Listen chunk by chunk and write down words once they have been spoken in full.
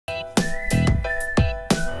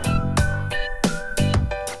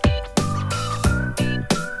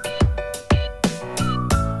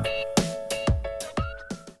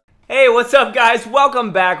What's up, guys?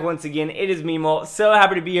 Welcome back once again. It is me, Molt. So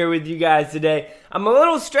happy to be here with you guys today. I'm a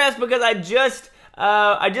little stressed because I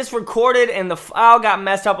just recorded and the file got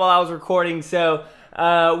messed up while I was recording. So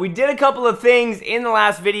we did a couple of things in the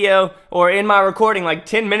last video, or in my recording like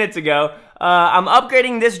 10 minutes ago. I'm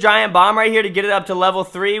upgrading this giant bomb right here to get it up to level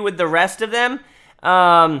 3 with the rest of them,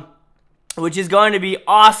 which is going to be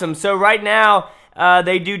awesome. So right now,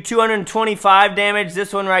 they do 225 damage.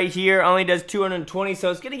 This one right here only does 220,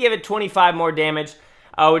 so it's going to give it 25 more damage,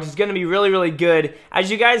 which is going to be really, really good.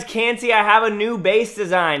 As you guys can see, I have a new base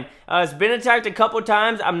design. It's been attacked a couple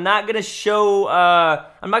times. I'm not going to show,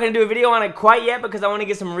 I'm not going to do a video on it quite yet because I want to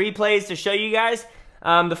get some replays to show you guys.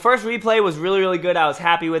 The first replay was really, really good. I was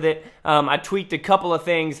happy with it. I tweaked a couple of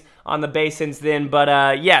things on the base since then,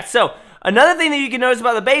 but yeah, so another thing that you can notice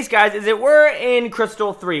about the base, guys, is that we're in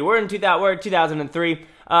Crystal 3. We're in 2003.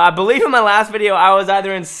 I believe in my last video, I was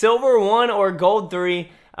either in Silver 1 or Gold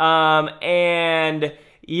 3. And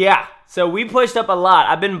yeah, so we pushed up a lot.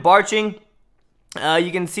 I've been barching.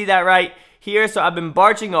 You can see that right here. So I've been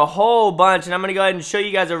barching a whole bunch, and I'm going to go ahead and show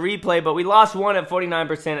you guys a replay, but we lost one at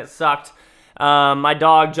 49%. It sucked. My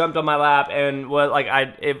dog jumped on my lap and was like,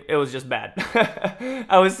 it was just bad.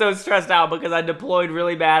 I was so stressed out because I deployed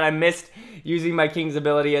really bad. I missed using my King's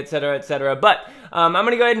ability, etc., etc. But I'm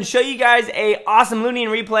going to go ahead and show you guys a awesome LOONIon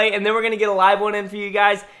replay, and then we're going to get a live one in for you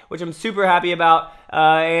guys, which I'm super happy about.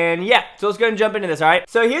 And yeah, so let's go ahead and jump into this, all right?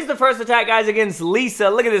 So here's the first attack, guys, against Lisa.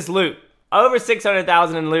 Look at this loot. Over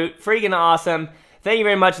 600,000 in loot. Freaking awesome. Thank you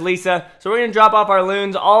very much, Lisa. So we're going to drop off our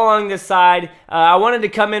loons all along this side. I wanted to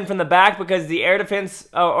come in from the back because the air defense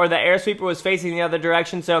or the air sweeper was facing the other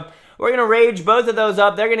direction. So we're going to rage both of those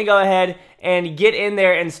up. They're going to go ahead and get in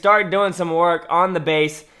there and start doing some work on the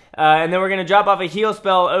base. And then we're going to drop off a heal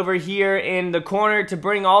spell over here in the corner to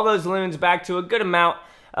bring all those loons back to a good amount.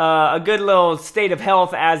 A good little state of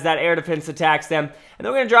health as that air defense attacks them. And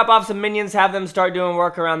then we're going to drop off some minions, have them start doing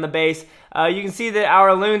work around the base. You can see that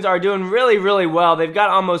our loons are doing really, really well. They've got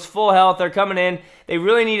almost full health. They're coming in. They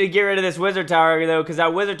really need to get rid of this wizard tower, though, because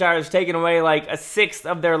that wizard tower is taking away like a sixth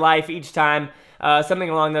of their life each time. Something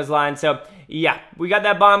along those lines. So, yeah, we got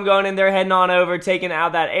that bomb going in there, heading on over, taking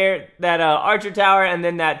out that archer tower and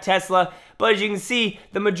then that Tesla. But as you can see,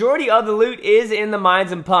 the majority of the loot is in the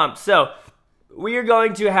mines and pumps. So we are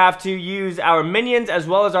going to have to use our minions as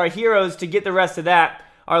well as our heroes to get the rest of that.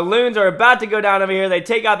 Our loons are about to go down over here. They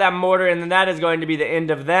take out that mortar, and then that is going to be the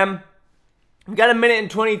end of them. We've got 1 minute and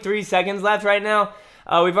 23 seconds left right now.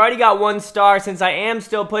 We've already got 1 star. Since I am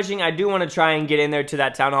still pushing, I do want to try and get in there to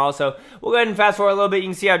that town hall. So we'll go ahead and fast forward a little bit. You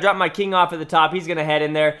can see I dropped my king off at the top. He's going to head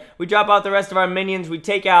in there. We drop out the rest of our minions. We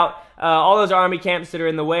take out all those army camps that are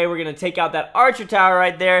in the way. We're going to take out that archer tower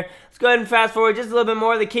right there. Let's go ahead and fast forward just a little bit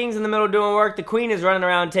more. The king's in the middle doing work. The queen is running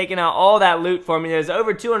around taking out all that loot for me. There's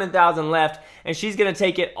over 200,000 left, and she's going to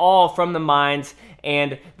take it all from the mines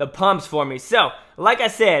and the pumps for me. So, like I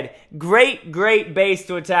said, great base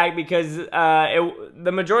to attack because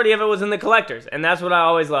the majority of it was in the collectors, and that's what I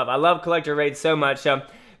always love. I love collector raids so much. So,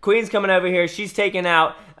 Queen's coming over here. She's taking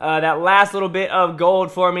out that last little bit of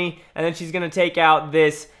gold for me, and then she's going to take out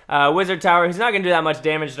this wizard tower. He's not going to do that much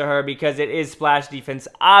damage to her because it is splash defense,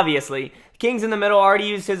 obviously. King's in the middle, already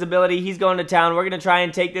used his ability. He's going to town. We're going to try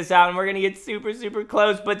and take this out, and we're going to get super, super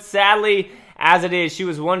close. But sadly, as it is, she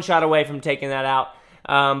was 1 shot away from taking that out.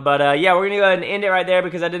 Yeah, we're going to go ahead and end it right there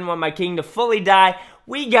because I didn't want my king to fully die.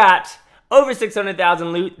 We got over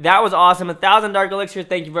 600,000 loot. That was awesome. 1,000 dark elixir.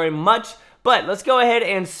 Thank you very much. But let's go ahead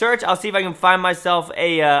and search. I'll see if I can find myself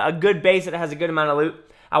a good base that has a good amount of loot.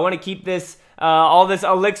 I want to keep this all this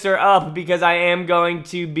elixir up because I am going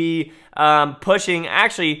to be pushing.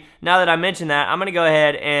 Actually, now that I mentioned that, I'm going to go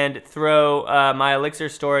ahead and throw my elixir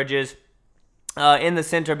storages in the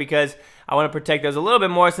center because I want to protect those a little bit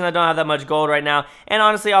more since I don't have that much gold right now. And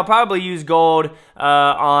honestly, I'll probably use gold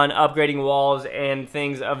on upgrading walls and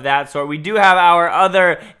things of that sort. We do have our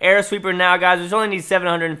other air sweeper now, guys. We only need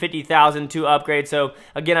 750,000 to upgrade. So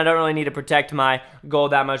again, I don't really need to protect my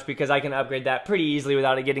gold that much because I can upgrade that pretty easily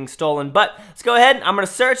without it getting stolen. But let's go ahead. I'm going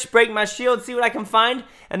to search, break my shield, see what I can find.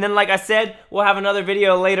 And then, like I said, we'll have another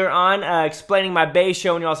video later on explaining my base,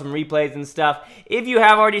 showing you all some replays and stuff. If you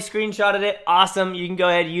have already screenshotted it, awesome. You can go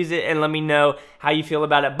ahead and use it and let me know how you feel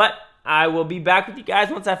about it. But I will be back with you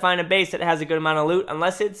guys once I find a base that has a good amount of loot,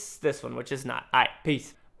 unless it's this one, which is not. All right,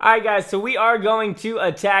 peace. All right, guys, so we are going to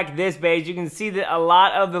attack this base. You can see that a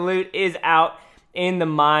lot of the loot is out in the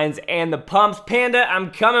mines and the pumps. Panda,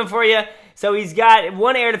 I'm coming for you. So he's got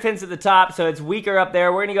 1 air defense at the top, so it's weaker up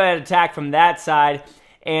there. We're going to go ahead and attack from that side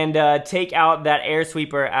and take out that air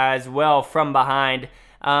sweeper as well from behind.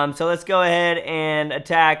 So let's go ahead and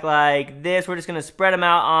attack like this. We're just going to spread them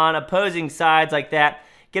out on opposing sides like that.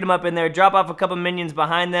 Get them up in there. Drop off a couple minions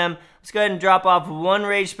behind them. Let's go ahead and drop off one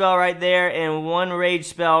rage spell right there and one rage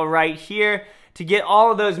spell right here to get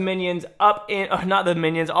all of those minions up in, not the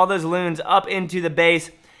minions, all those loons up into the base.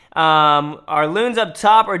 Our loons up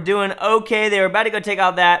top are doing okay. They were about to go take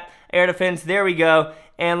out that air defense. There we go.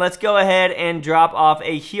 And let's go ahead and drop off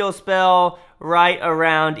a heal spell right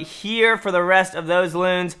around here for the rest of those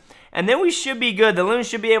loons. And then we should be good. The loons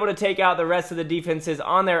should be able to take out the rest of the defenses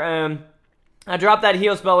on their own. I dropped that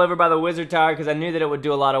heal spell over by the wizard tower because I knew that it would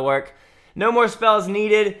do a lot of work. No more spells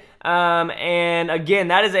needed. And again,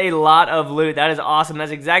 that is a lot of loot. That is awesome.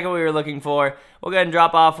 That's exactly what we were looking for. We'll go ahead and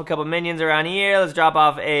drop off a couple minions around here. Let's drop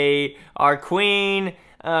off our queen,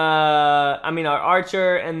 our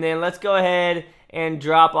archer, and then let's go ahead and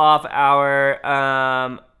drop off our,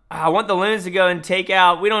 I want the loons to go and take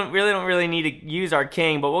out, we don't really need to use our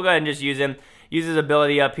king, but we'll go ahead and just use him. Use his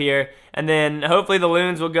ability up here, and then hopefully the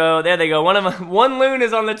loons will go, there they go. One loon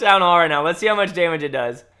is on the town hall right now. Let's see how much damage it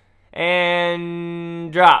does.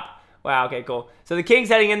 And drop. Wow, okay, cool. So the king's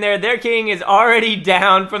heading in there. Their king is already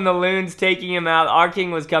down from the loons taking him out. Our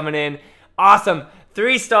king was coming in. Awesome.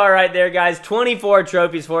 3-star right there, guys. 24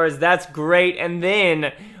 trophies for us. That's great. And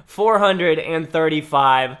then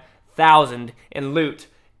 435,000 in loot.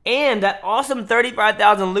 And that awesome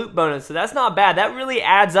 35,000 loot bonus. So that's not bad. That really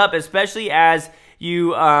adds up, especially as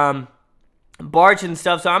you barch and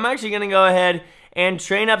stuff. So I'm actually going to go ahead and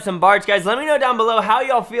train up some barch. Guys, let me know down below how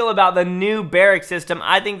y'all feel about the new barrack system.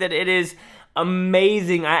 I think that it is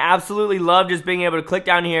amazing. I absolutely love just being able to click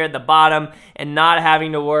down here at the bottom and not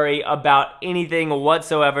having to worry about anything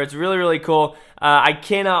whatsoever. It's really, really cool. I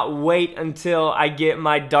cannot wait until I get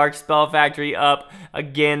my Dark Spell Factory up.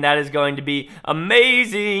 Again, that is going to be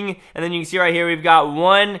amazing. And then you can see right here we've got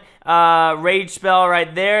one rage spell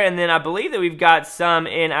right there, and then I believe that we've got some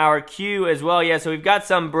in our queue as well. Yeah, so we've got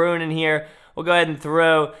some brewing in here. We'll go ahead and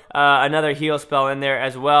throw another heal spell in there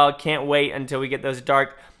as well. Can't wait until we get those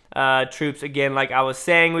dark troops again, like I was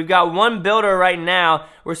saying. We've got one builder right now.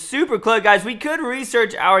 We're super close, guys. We could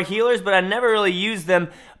research our healers, but I never really use them.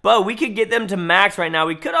 But we could get them to max right now.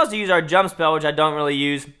 We could also use our jump spell, which I don't really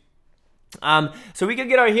use. So we could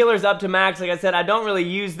get our healers up to max. Like I said, I don't really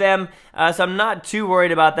use them, so I'm not too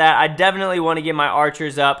worried about that. I definitely want to get my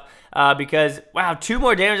archers up because, wow, 2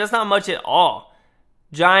 more damage. That's not much at all.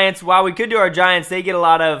 Giants, while we could do our giants, they get a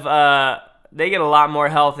lot more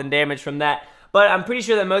health and damage from that. But I'm pretty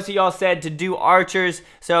sure that most of y'all said to do archers,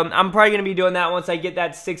 so I'm probably going to be doing that once I get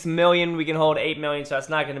that 6 million. We can hold 8 million, so that's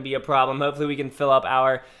not going to be a problem. Hopefully we can fill up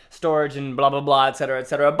our storage and blah, blah, blah, etc.,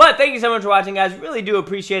 etc. But thank you so much for watching, guys. Really do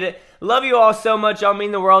appreciate it. Love you all so much. Y'all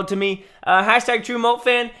mean the world to me. Hashtag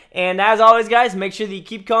TrueMoltFan. And as always, guys, make sure that you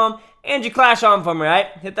keep calm and you clash on for me, right?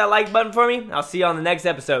 Hit that like button for me. I'll see you on the next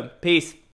episode. Peace.